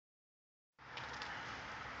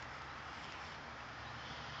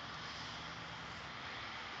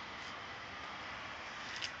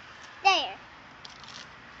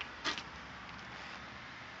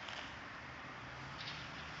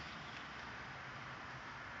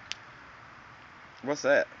What's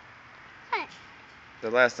that? What?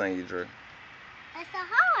 The last thing you drew. It's a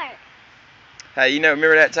heart. Hey,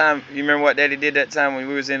 remember that time? You remember what Daddy did that time when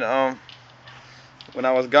we was in when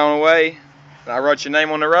I was gone away? And I wrote your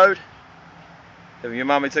name on the road. If your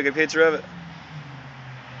mommy took a picture of it,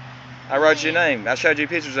 I wrote your name. I showed you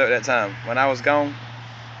pictures of it that time when I was gone.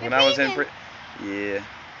 When I was in yeah.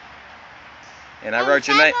 And I wrote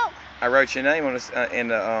your name. I wrote your name on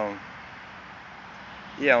the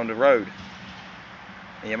yeah, on the road.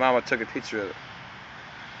 And your mama took a picture of it.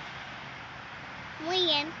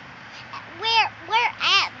 When? Where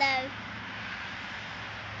at though?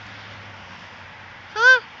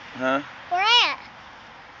 Huh? Huh? Where at?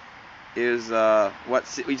 It was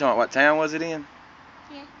what you talking about? What town was it in?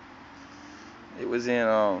 Yeah. It was in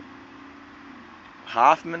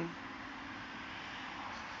Hoffman,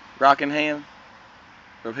 Rockingham,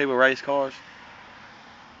 where people race cars.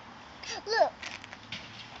 Look,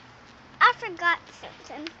 I forgot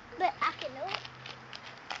something, but I can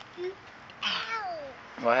do it.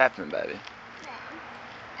 Ow! What happened, baby?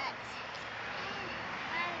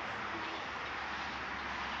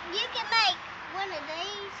 You can make one of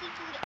these. You can get